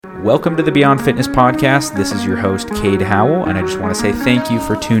Welcome to the Beyond Fitness Podcast. This is your host, Cade Howell, and I just want to say thank you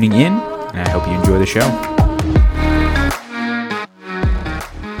for tuning in, and I hope you enjoy the show.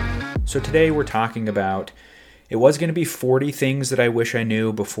 So today we're talking about, it was going to be 40 things that I wish I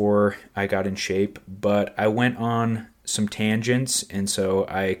knew before I got in shape, but I went on some tangents, and so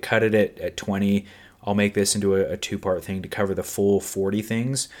I cut it at 20. I'll make this into a two-part thing to cover the full 40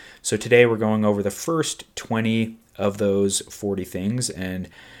 things. So today we're going over the first 20 of those 40 things, and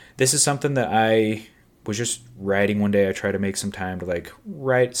this is something that I was just writing one day. I try to make some time to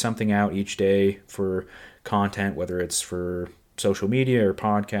write something out each day for content, whether it's for social media or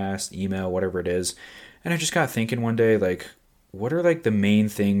podcast, email, whatever it is. And I just got thinking one day, what are the main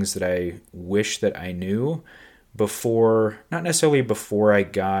things that I wish that I knew before, not necessarily before I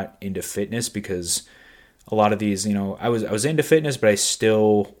got into fitness, because a lot of these, I was into fitness, but I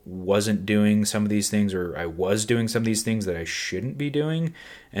still wasn't doing some of these things, or I was doing some of these things that I shouldn't be doing.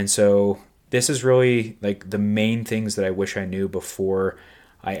 And so this is really the main things that I wish I knew before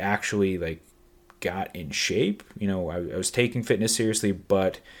I actually got in shape. I was taking fitness seriously,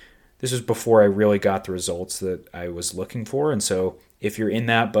 but this was before I really got the results that I was looking for. And so if you're in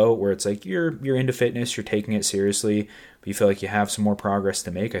that boat where it's you're into fitness, you're taking it seriously, but you feel like you have some more progress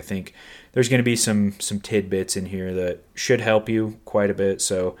to make, I think there's going to be some tidbits in here that should help you quite a bit.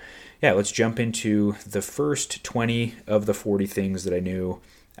 So yeah, let's jump into the first 20 of the 40 things that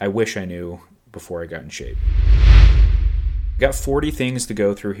I wish I knew before I got in shape. Got 40 things to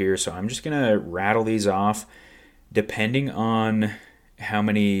go through here, so I'm just going to rattle these off depending on how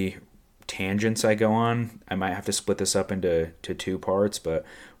many tangents I go on. I might have to split this up into two parts, but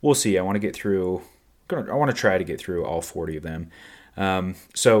we'll see. I want to try to get through all 40 of them.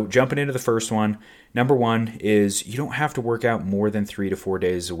 So jumping into the first one, number one is you don't have to work out more than 3 to 4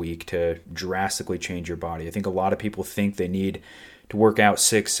 days a week to drastically change your body. I think a lot of people think they need to work out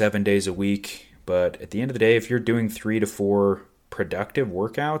 6-7 days a week, but at the end of the day, if you're doing 3 to 4 productive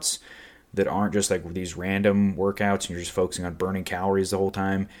workouts that aren't just these random workouts and you're just focusing on burning calories the whole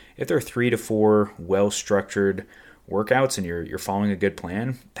time, if there are 3 to 4 well-structured workouts and you're following a good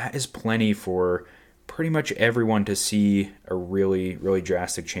plan, that is plenty for pretty much everyone to see a really, really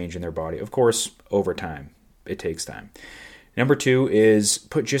drastic change in their body. Of course, over time. It takes time. Number two is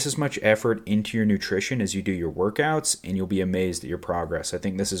put just as much effort into your nutrition as you do your workouts, and you'll be amazed at your progress. I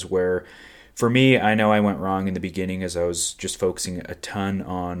think this is where, for me, I know I went wrong in the beginning as I was just focusing a ton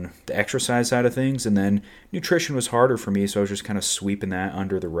on the exercise side of things, and then nutrition was harder for me, so I was just kind of sweeping that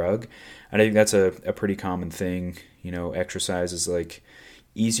under the rug. And I think that's a pretty common thing. Exercise is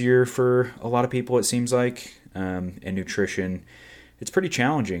easier for a lot of people, it seems like, and nutrition, it's pretty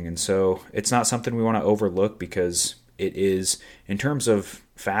challenging, and so it's not something we want to overlook, because it is, in terms of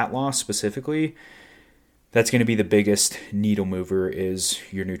fat loss specifically, that's going to be the biggest needle mover is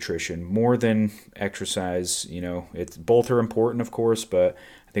your nutrition, more than exercise. Both are important, of course, but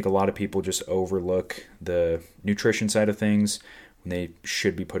I think a lot of people just overlook the nutrition side of things when they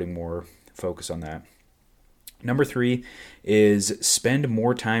should be putting more focus on that. Number three is spend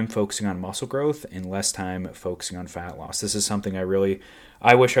more time focusing on muscle growth and less time focusing on fat loss. This is something I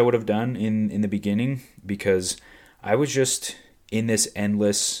wish I would have done in the beginning, because I was just in this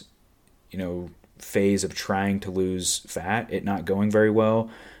endless, phase of trying to lose fat, it not going very well,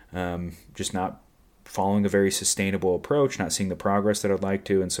 just not following a very sustainable approach, not seeing the progress that I'd like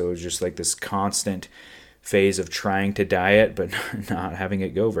to, and so it was just this constant phase of trying to diet, but not having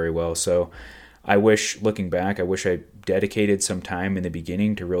it go very well. So looking back, I wish I dedicated some time in the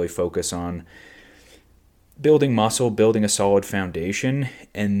beginning to really focus on building muscle, building a solid foundation,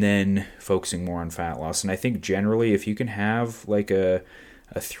 and then focusing more on fat loss. And I think generally, if you can have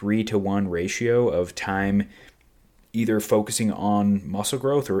a 3-to-1 ratio of time either focusing on muscle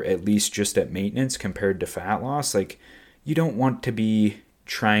growth or at least just at maintenance compared to fat loss, you don't want to be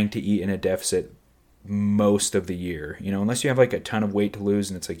trying to eat in a deficit most of the year, unless you have a ton of weight to lose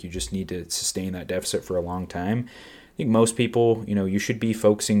and it's you just need to sustain that deficit for a long time. I think most people, you should be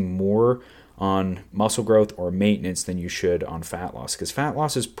focusing more on muscle growth or maintenance than you should on fat loss, because fat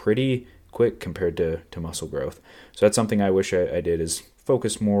loss is pretty quick compared to muscle growth. So that's something I wish I did, is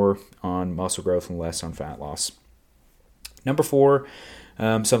focus more on muscle growth and less on fat loss. Number four,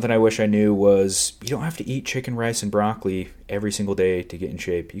 something I wish I knew was you don't have to eat chicken, rice, and broccoli every single day to get in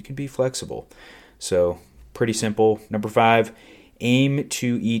shape. You can be flexible. So pretty simple. Number five, aim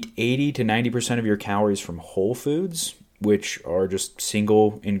to eat 80 to 90% of your calories from whole foods, which are just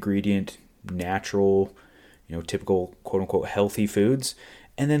single ingredient, natural, typical quote unquote healthy foods,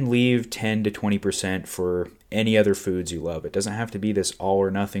 and then leave 10 to 20% for any other foods you love. It doesn't have to be this all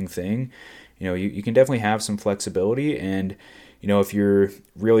or nothing thing. You can definitely have some flexibility, and If you're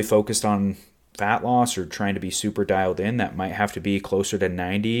really focused on fat loss or trying to be super dialed in, that might have to be closer to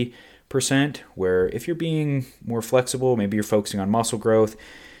 90%, where if you're being more flexible, maybe you're focusing on muscle growth,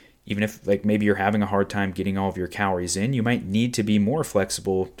 even if like maybe you're having a hard time getting all of your calories in, you might need to be more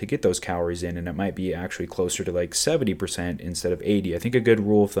flexible to get those calories in, and it might be actually closer to like 70% instead of 80. I think a good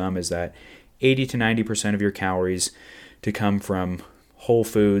rule of thumb is that 80 to 90% of your calories to come from whole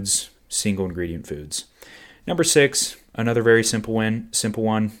foods, single ingredient foods. Number 6, another very simple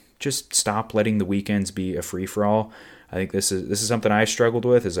one, just stop letting the weekends be a free-for-all. I think this is something I struggled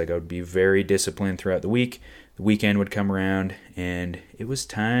with, is like I would be very disciplined throughout the week. The weekend would come around and it was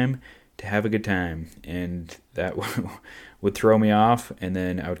time to have a good time, and that would throw me off, and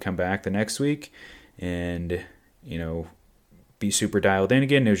then I would come back the next week and be super dialed in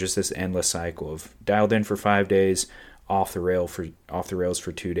again. It was just this endless cycle of dialed in for 5 days, off the rails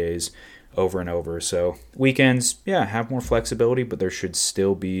for 2 days, over and over. So weekends, have more flexibility, but there should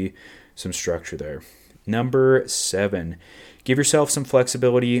still be some structure there. Number 7, give yourself some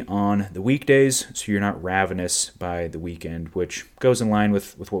flexibility on the weekdays so you're not ravenous by the weekend, which goes in line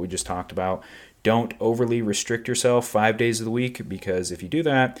with what we just talked about. Don't overly restrict yourself 5 days of the week, because if you do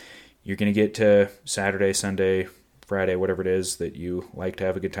that, you're going to get to Saturday, Sunday, Friday, whatever it is that you like to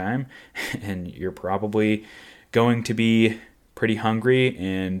have a good time, and you're probably going to be pretty hungry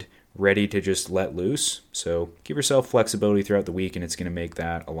and ready to just let loose. So give yourself flexibility throughout the week, and it's going to make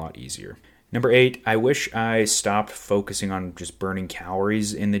that a lot easier. Number 8, I wish I stopped focusing on just burning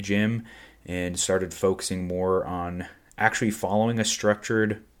calories in the gym and started focusing more on actually following a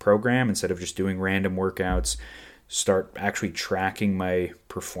structured program instead of just doing random workouts. Start actually tracking my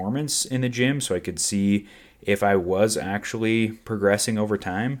performance in the gym so I could see if I was actually progressing over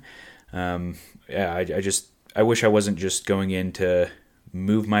time. I wish I wasn't just going in to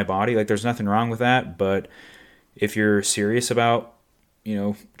move my body. Like, there's nothing wrong with that, but if you're serious about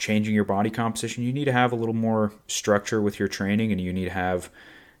changing your body composition, you need to have a little more structure with your training, and you need to have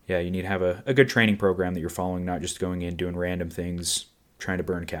a good training program that you're following, not just going in doing random things trying to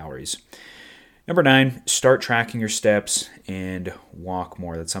burn calories. Number 9, start tracking your steps and walk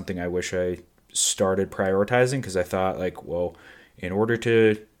more. That's something I wish I started prioritizing, because I thought in order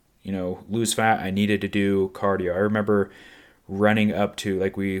to lose fat, I needed to do cardio. I remember running up to,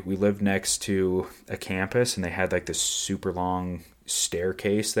 we lived next to a campus, and they had this super long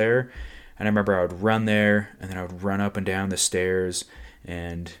staircase there, and I remember I would run there, and then I would run up and down the stairs,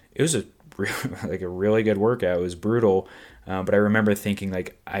 and it was a really good workout. It was brutal, but I remember thinking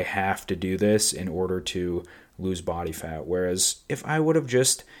I have to do this in order to lose body fat. Whereas if I would have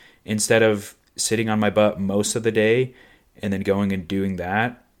just, instead of sitting on my butt most of the day and then going and doing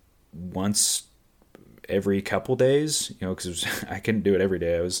that once every couple days, because I couldn't do it every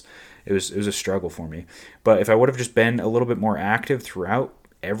day. It was a struggle for me. But if I would have just been a little bit more active throughout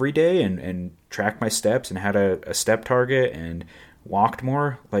every day and tracked my steps and had a step target and walked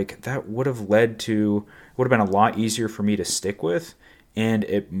more, that would have been a lot easier for me to stick with, and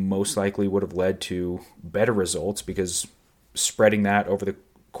it most likely would have led to better results, because spreading that over the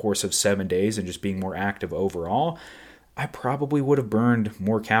course of 7 days and just being more active overall, I probably would have burned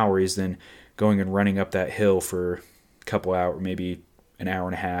more calories than going and running up that hill for a couple hours, maybe an hour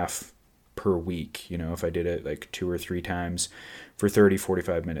and a half per week, if I did it 2 or 3 times for 30,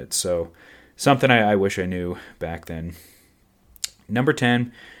 45 minutes. So something I wish I knew back then. Number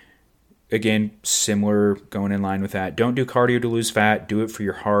 10, again, similar, going in line with that. Don't do cardio to lose fat. Do it for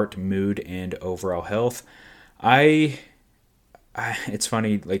your heart, mood, and overall health. It's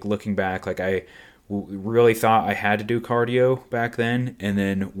funny, looking back, I really thought I had to do cardio back then, and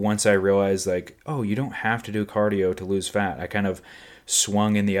then once I realized you don't have to do cardio to lose fat, I kind of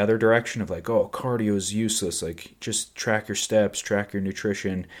swung in the other direction of cardio is useless, just track your steps, track your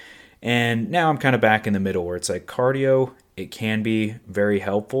nutrition. And now I'm kind of back in the middle, where it's cardio, it can be very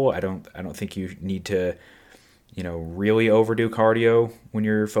helpful. I don't think you need to really overdo cardio when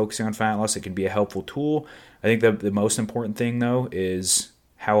you're focusing on fat loss. It can be a helpful tool. I think the most important thing, though, is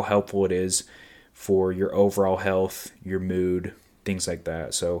how helpful it is for your overall health, your mood, things like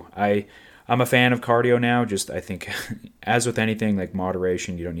that. So I'm a fan of cardio now. Just, I think, as with anything,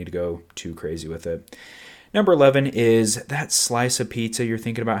 moderation, you don't need to go too crazy with it. Number 11 is that slice of pizza you're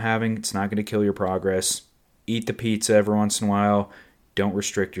thinking about having. It's not going to kill your progress. Eat the pizza every once in a while. Don't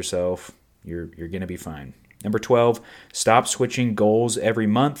restrict yourself. You're going to be fine. Number 12, stop switching goals every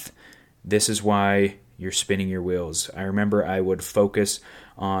month. This is why you're spinning your wheels. I remember I would focus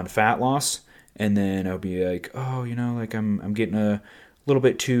on fat loss, and then I would be I'm getting a little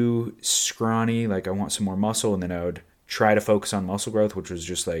bit too scrawny, I want some more muscle, and then I would try to focus on muscle growth, which was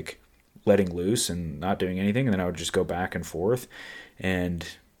just letting loose and not doing anything, and then I would just go back and forth, and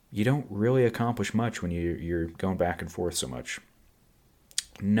you don't really accomplish much when you're going back and forth so much.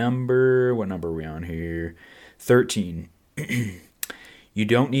 What number are we on here? 13. You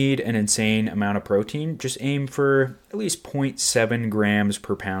don't need an insane amount of protein. Just aim for at least 0.7 grams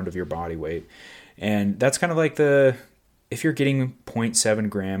per pound of your body weight. And that's kind of like if you're getting 0.7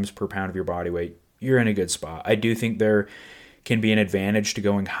 grams per pound of your body weight, you're in a good spot. I do think there can be an advantage to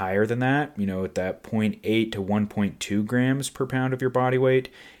going higher than that, at that 0.8 to 1.2 grams per pound of your body weight.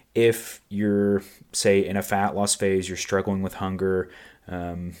 If you're, say, in a fat loss phase, you're struggling with hunger,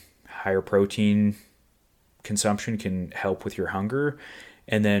 higher protein consumption can help with your hunger.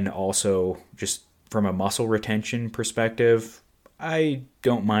 And then also just from a muscle retention perspective, I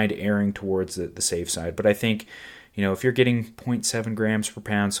don't mind erring towards the safe side. But I think, if you're getting 0.7 grams per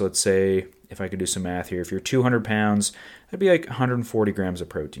pound, so let's say, if I could do some math here, if you're 200 pounds, that'd be like 140 grams of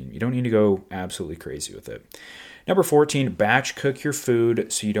protein. You don't need to go absolutely crazy with it. Number 14, batch cook your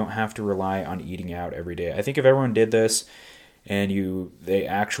food so you don't have to rely on eating out every day. I think if everyone did this, and they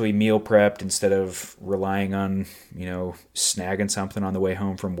actually meal prepped instead of relying on, snagging something on the way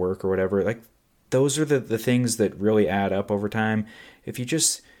home from work or whatever. Like, those are the things that really add up over time. If you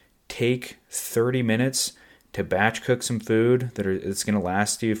just take 30 minutes to batch cook some food it's going to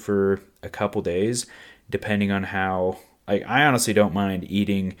last you for a couple days, depending on how, like, I honestly don't mind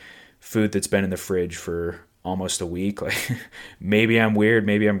eating food that's been in the fridge for almost a week. Like, maybe I'm weird,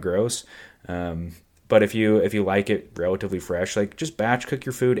 maybe I'm gross. But if you like it relatively fresh, like, just batch cook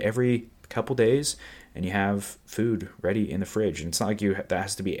your food every couple days and you have food ready in the fridge. And it's not like that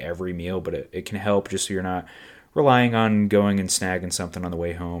has to be every meal, but it can help just so you're not relying on going and snagging something on the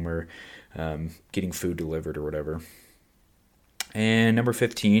way home or getting food delivered or whatever. And number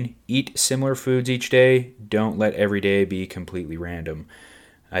 15, eat similar foods each day. Don't let every day be completely random.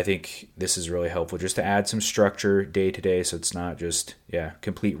 I think this is really helpful just to add some structure day to day so it's not just,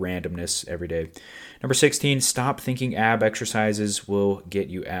 complete randomness every day. Number 16, stop thinking ab exercises will get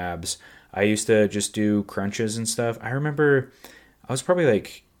you abs. I used to just do crunches and stuff. I remember I was probably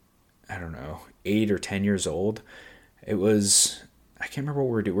like, 8 or 10 years old. I can't remember what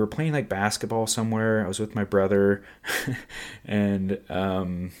we were doing. We were playing like basketball somewhere. I was with my brother and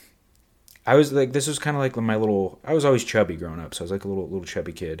I was like, this was kind of like I was always chubby growing up. So I was like a little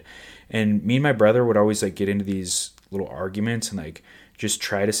chubby kid. And me and my brother would always like get into these little arguments and like just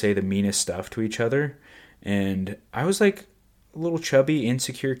try to say the meanest stuff to each other. And I was like a little chubby,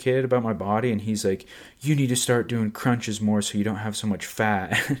 insecure kid about my body. And he's like, you need to start doing crunches more so you don't have so much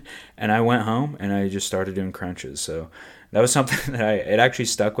fat. And I went home and I just started doing crunches. So that was something that it actually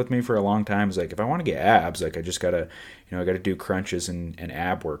stuck with me for a long time. It's like, if I want to get abs, like, I just gotta, I gotta do crunches and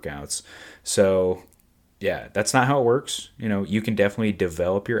ab workouts. So yeah, that's not how it works. You can definitely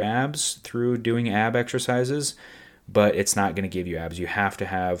develop your abs through doing ab exercises, but it's not going to give you abs. You have to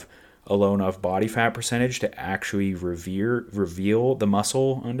have a low enough body fat percentage to actually reveal the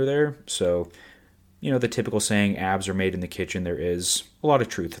muscle under there. So, the typical saying, abs are made in the kitchen, there is a lot of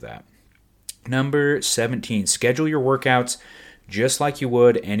truth to that. Number 17, schedule your workouts just like you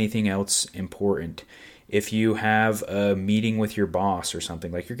would anything else important. If you have a meeting with your boss or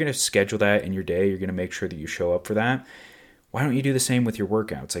something, like, you're going to schedule that in your day, you're going to make sure that you show up for that. Why don't you do the same with your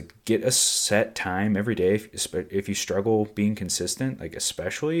workouts? Like, get a set time every day. If you struggle being consistent, like,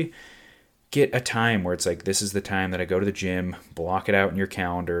 especially, get a time where it's like, this is the time that I go to the gym, block it out in your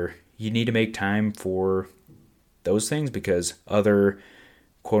calendar. You need to make time for those things because other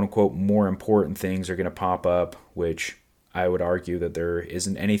quote unquote more important things are going to pop up, which I would argue that there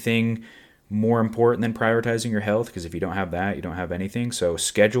isn't anything more important than prioritizing your health, because if you don't have that, you don't have anything. So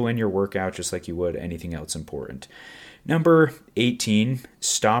schedule in your workout just like you would anything else important. Number 18,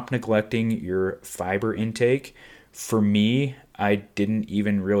 stop neglecting your fiber intake. For me, I didn't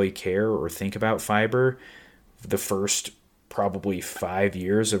even really care or think about fiber the first probably 5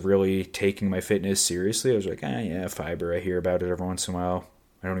 years of really taking my fitness seriously. I was like, fiber, I hear about it every once in a while.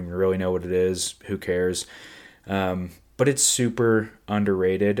 I don't even really know what it is. Who cares? But it's super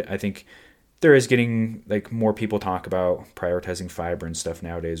underrated. I think there is getting, like, more people talk about prioritizing fiber and stuff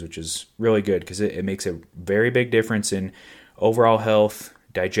nowadays, which is really good because it makes a very big difference in overall health,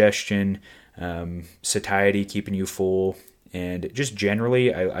 digestion, satiety, keeping you full. And just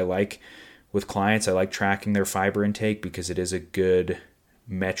generally, I like, with clients, I like tracking their fiber intake because it is a good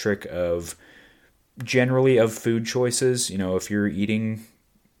metric of generally of food choices. If you're eating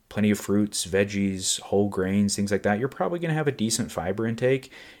plenty of fruits, veggies, whole grains, things like that, you're probably going to have a decent fiber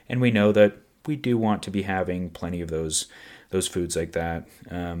intake. And we know that we do want to be having plenty of those foods like that.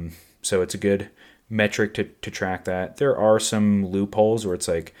 So it's a good metric to track that. There are some loopholes where it's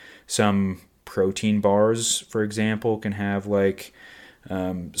like Some protein bars, for example, can have like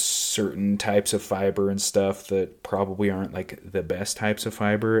certain types of fiber and stuff that probably aren't like the best types of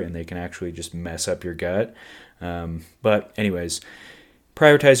fiber, and they can actually just mess up your gut. But anyways,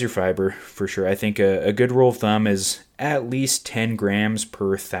 prioritize your fiber for sure. I think a good rule of thumb is at least 10 grams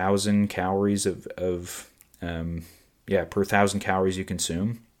per 1,000 calories per 1,000 calories you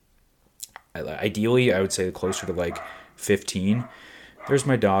consume. Ideally, I would say closer to like 15. There's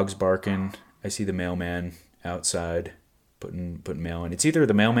my dogs barking. I see the mailman outside putting mail in. It's either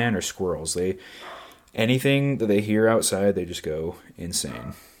the mailman or squirrels. Anything that they hear outside, they just go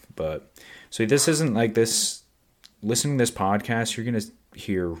insane. But so this isn't like this. Listening to this podcast, you're gonna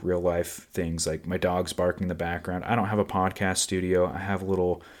hear real life things like my dog's barking in the background. I don't have a podcast studio. I have a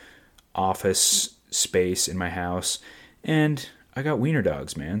little office space in my house, and I got wiener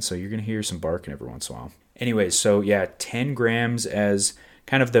dogs, man. So you're gonna hear some barking every once in a while. Anyways, so yeah, 10 grams as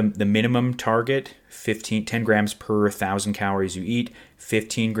kind of the minimum target. 10 grams per 1,000 calories you eat.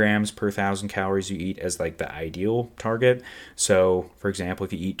 15 grams per 1,000 calories you eat as like the ideal target. So for example,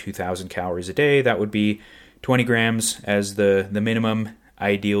 if you eat 2,000 calories a day, that would be 20 grams as the minimum,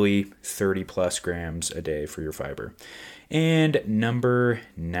 ideally 30 plus grams a day for your fiber. And number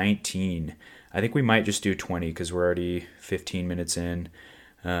 19, I think we might just do 20 because we're already 15 minutes in.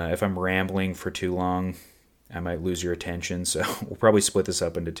 If I'm rambling for too long, I might lose your attention, so we'll probably split this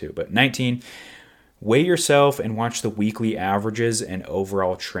up into two. But 19, weigh yourself and watch the weekly averages and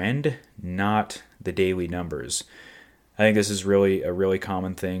overall trend, not the daily numbers. I think this is really a really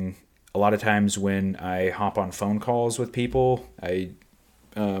common thing. A lot of times when I hop on phone calls with people, I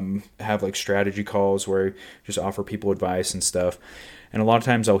have like strategy calls where I just offer people advice and stuff. And a lot of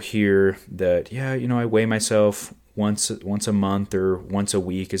times I'll hear that, yeah, I weigh myself once a month or once a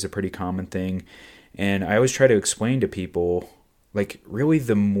week is a pretty common thing. And I always try to explain to people, like, really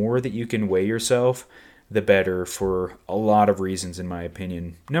the more that you can weigh yourself, the better for a lot of reasons, in my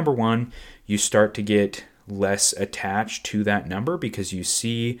opinion. Number one, you start to get less attached to that number because you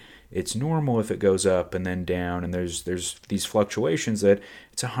see it's normal if it goes up and then down, and there's these fluctuations that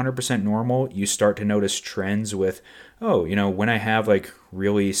it's 100% normal. You start to notice trends with, when I have like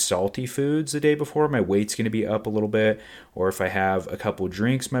really salty foods the day before, my weight's going to be up a little bit, or if I have a couple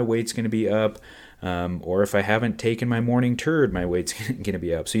drinks, my weight's going to be up, or if I haven't taken my morning turd, my weight's going to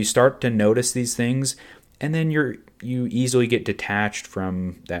be up. So you start to notice these things, and then you easily get detached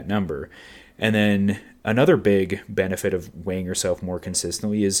from that number. And then another big benefit of weighing yourself more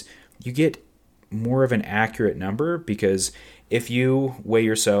consistently is you get more of an accurate number, because if you weigh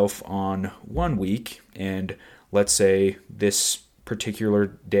yourself on 1 week and let's say this particular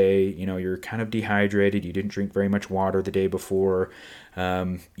day, you're kind of dehydrated, you didn't drink very much water the day before,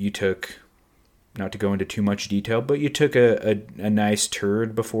 you took, not to go into too much detail, but you took a nice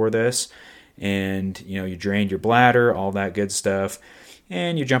turd before this, and you drained your bladder, all that good stuff.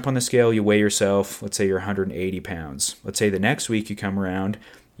 And you jump on the scale, you weigh yourself, let's say you're 180 pounds. Let's say the next week you come around,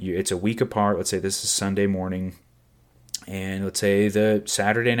 it's a week apart, let's say this is Sunday morning, and let's say the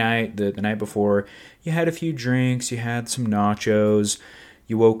Saturday night, the night before, you had a few drinks, you had some nachos,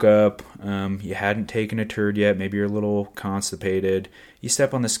 you woke up, you hadn't taken a turd yet, maybe you're a little constipated, you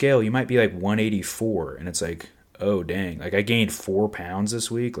step on the scale, you might be like 184, and it's like, oh dang, like I gained 4 pounds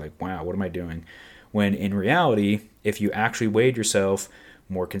this week, like wow, what am I doing? When in reality, if you actually weighed yourself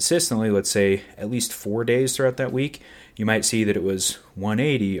more consistently, let's say at least 4 days throughout that week, you might see that it was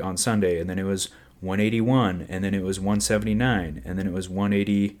 180 on Sunday, and then it was 181, and then it was 179, and then it was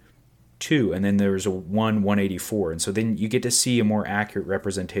 182, and then there was a 184. And so then you get to see a more accurate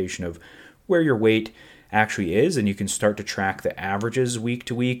representation of where your weight actually is, and you can start to track the averages week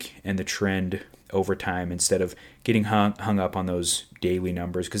to week and the trend over time instead of getting hung up on those daily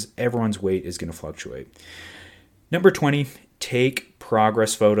numbers, because everyone's weight is going to fluctuate. Number 20, take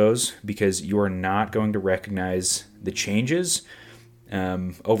progress photos, because you are not going to recognize the changes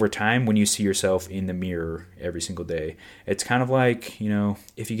over time when you see yourself in the mirror every single day. It's kind of like,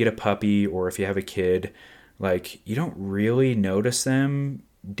 if you get a puppy or if you have a kid, like you don't really notice them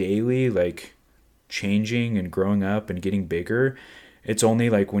daily, like changing and growing up and getting bigger. It's only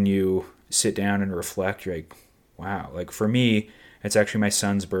like when you sit down and reflect, you're like, wow. Like for me, it's actually my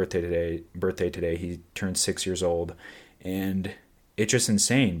son's birthday today. He turned 6 years old, and it's just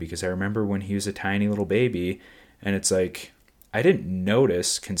insane because I remember when he was a tiny little baby, and it's like I didn't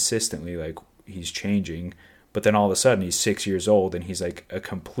notice consistently like he's changing, but then all of a sudden he's 6 years old and he's like a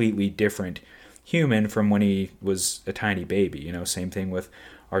completely different human from when he was a tiny baby. Same thing with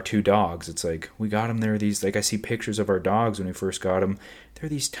our 2 dogs. It's like we got them, there are these, like I see pictures of our dogs when we first got them, they're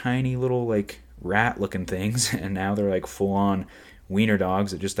these tiny little like rat looking things, and now they're like full on wiener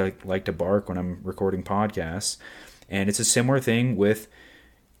dogs that just like to bark when I'm recording podcasts. And it's a similar thing with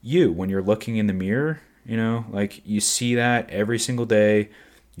you when you're looking in the mirror, like you see that every single day.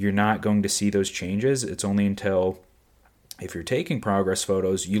 You're not going to see those changes. It's only until, if you're taking progress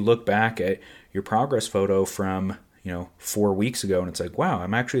photos, you look back at your progress photo from, 4 weeks ago, and it's like, wow,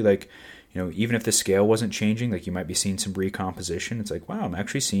 I'm actually like, even if the scale wasn't changing, like you might be seeing some recomposition, it's like, wow, I'm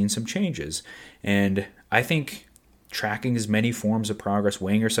actually seeing some changes. And I think tracking as many forms of progress,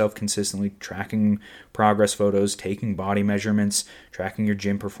 weighing yourself consistently, tracking progress photos, taking body measurements, tracking your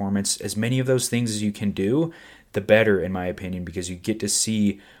gym performance, as many of those things as you can do, the better, in my opinion, because you get to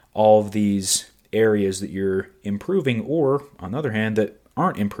see all of these areas that you're improving, or on the other hand, that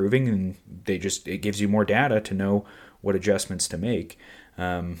aren't improving, and it gives you more data to know what adjustments to make.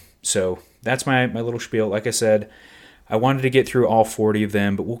 So that's my little spiel. Like I said, I wanted to get through all 40 of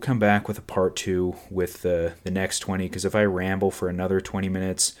them, but we'll come back with a part 2 with the next 20, because if I ramble for another 20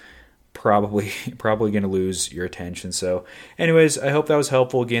 minutes, probably going to lose your attention. So anyways, I hope that was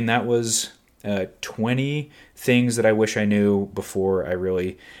helpful. Again, that was 20 things that I wish I knew before I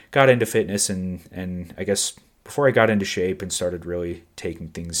really got into fitness and I guess before I got into shape and started really taking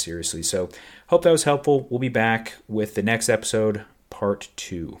things seriously. So hope that was helpful. We'll be back with the next episode, part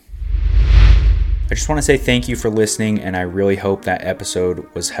 2. I just want to say thank you for listening, and I really hope that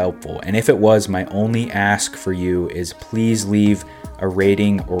episode was helpful. And if it was, my only ask for you is please leave a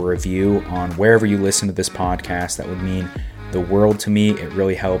rating or review on wherever you listen to this podcast. That would mean the world to me. It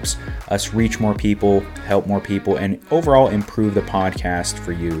really helps us reach more people, help more people, and overall improve the podcast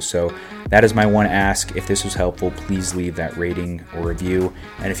for you. So that is my one ask. If this was helpful, please leave that rating or review.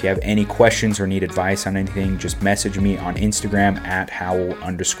 And if you have any questions or need advice on anything, just message me on Instagram at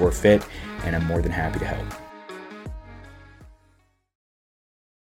Howell_fit, and I'm more than happy to help.